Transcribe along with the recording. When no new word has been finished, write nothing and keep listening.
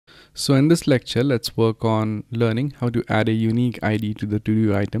So in this lecture, let's work on learning how to add a unique ID to the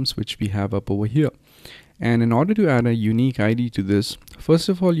to-do items which we have up over here. And in order to add a unique ID to this, first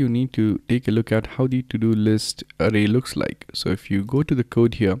of all, you need to take a look at how the to-do list array looks like. So if you go to the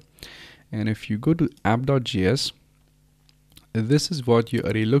code here, and if you go to app.js, this is what your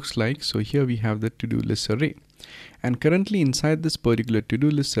array looks like. So here we have the to-do list array. And currently inside this particular to-do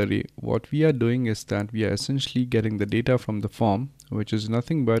list array, what we are doing is that we are essentially getting the data from the form, which is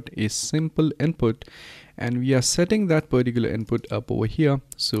nothing but a simple input, and we are setting that particular input up over here.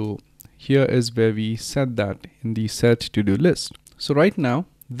 So here is where we set that in the set to-do list. So right now,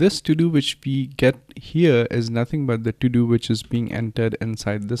 this to-do which we get here is nothing but the to-do which is being entered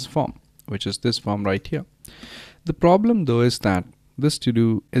inside this form, which is this form right here. The problem though is that this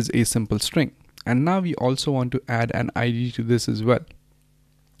to-do is a simple string. And now we also want to add an ID to this as well.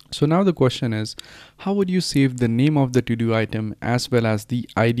 So now the question is, how would you save the name of the to-do item as well as the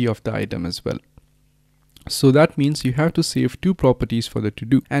ID of the item as well? So that means you have to save two properties for the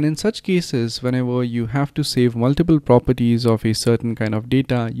to-do. And in such cases, whenever you have to save multiple properties of a certain kind of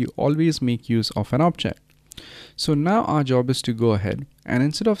data, you always make use of an object. So now our job is to go ahead and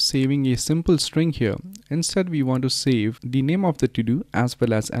instead of saving a simple string here, instead we want to save the name of the to-do as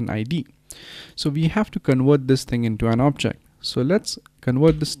well as an ID. So we have to convert this thing into an object. So let's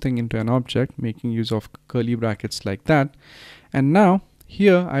convert this thing into an object, making use of curly brackets like that. And now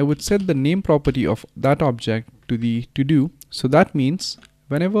here I would set the name property of that object to the to-do. So that means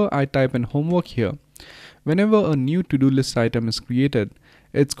whenever I type in homework here, whenever a new to-do list item is created,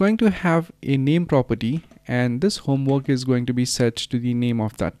 it's going to have a name property, and this homework is going to be set to the name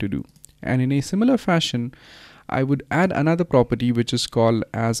of that to-do. And in a similar fashion, I would add another property which is called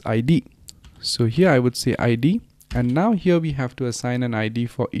as ID. So here I would say ID, and now here we have to assign an ID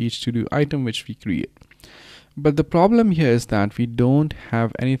for each to-do item which we create. But the problem here is that we don't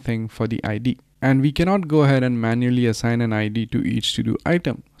have anything for the ID, and we cannot go ahead and manually assign an ID to each to-do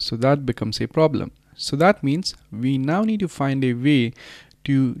item. So that becomes a problem. So that means we now need to find a way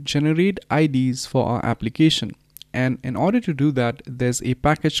to generate IDs for our application. And in order to do that, there's a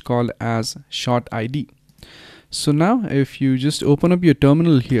package called as short ID. So now if you just open up your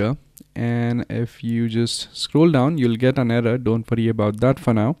terminal here, and if you just scroll down, you'll get an error. Don't worry about that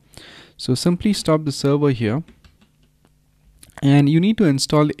for now. So simply stop the server here, and you need to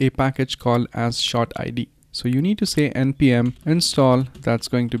install a package called as short ID. So you need to say npm install, that's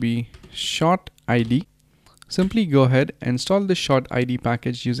going to be short ID. Simply go ahead, install the short ID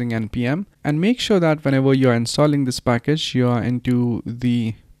package using npm, and make sure that whenever you're installing this package, you are into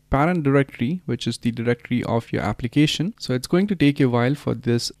the parent directory, which is the directory of your application. So it's going to take a while for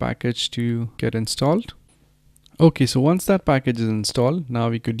this package to get installed. Okay, so once that package is installed, now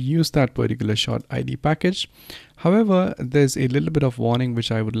we could use that particular short ID package. However, there's a little bit of warning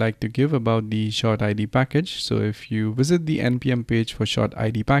which I would like to give about the short ID package. So if you visit the npm page for short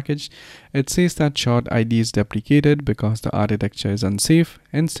ID package, it says that short ID is deprecated because the architecture is unsafe.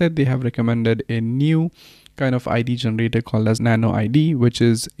 Instead, they have recommended a new kind of ID generator called as nano ID, which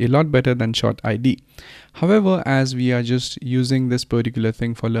is a lot better than short ID. However, as we are just using this particular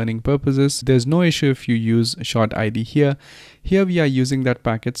thing for learning purposes, there's no issue if you use short ID here. Here we are using that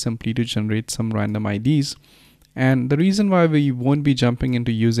package simply to generate some random IDs. And the reason why we won't be jumping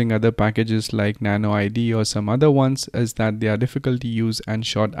into using other packages like nano ID or some other ones is that they are difficult to use, and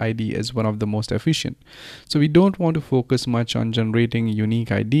short ID is one of the most efficient. So we don't want to focus much on generating unique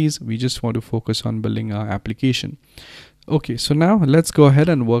IDs. We just want to focus on building our application. Okay, so now let's go ahead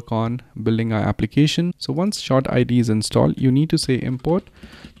and work on building our application. So once short ID is installed, you need to say import.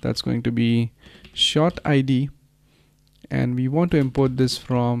 That's going to be short ID, and we want to import this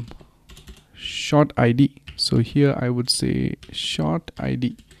from short ID. So here I would say short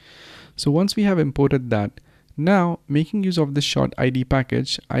ID. So once we have imported that, now making use of this short ID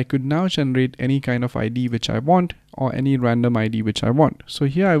package, I could now generate any kind of ID which I want, or any random ID which I want. So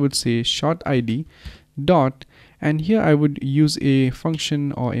here I would say short ID dot, and here I would use a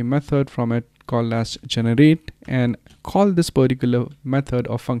function or a method from it called as generate, and call this particular method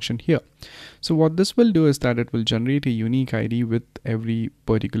or function here. So what this will do is that it will generate a unique ID with every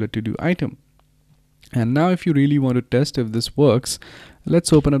particular to-do item. And now if you really want to test if this works,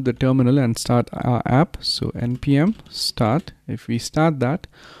 let's open up the terminal and start our app. So npm start. If we start that,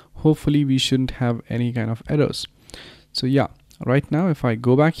 hopefully we shouldn't have any kind of errors. So yeah, right now if I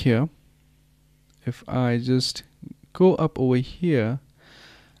go back here, if I just go up over here,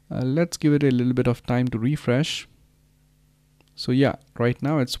 let's give it a little bit of time to refresh. So yeah, right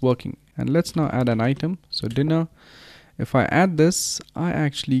now it's working. And let's now add an item. So dinner. If I add this, I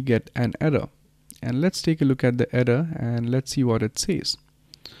actually get an error. And let's take a look at the error and let's see what it says.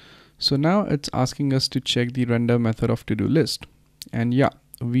 So now it's asking us to check the render method of to-do list. And yeah,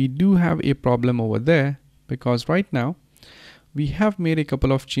 we do have a problem over there, because right now we have made a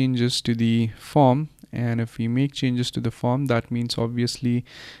couple of changes to the form. And if we make changes to the form, that means obviously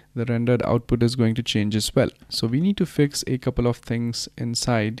the rendered output is going to change as well. So we need to fix a couple of things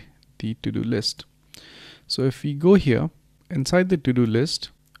inside the to-do list. So if we go here inside the to-do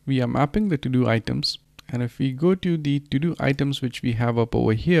list, we are mapping the to-do items. And if we go to the to-do items which we have up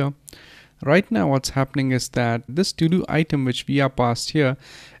over here, right now what's happening is that this to-do item which we are passed here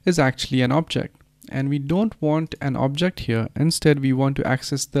is actually an object. And we don't want an object here. Instead, we want to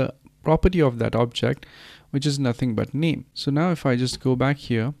access the property of that object, which is nothing but name. So now if I just go back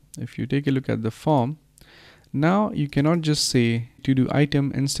here, if you take a look at the form, now you cannot just say to-do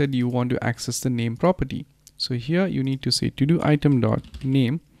item. Instead, you want to access the name property. So here you need to say to-do item dot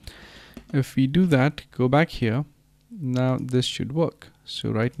name. If we do that, go back here, now this should work. So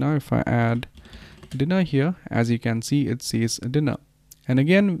right now if I add dinner here, as you can see, it says dinner. And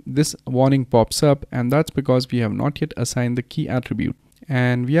again, this warning pops up, and that's because we have not yet assigned the key attribute.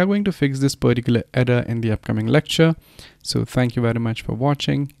 And we are going to fix this particular error in the upcoming lecture. So thank you very much for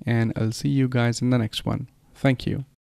watching, and I'll see you guys in the next one. Thank you.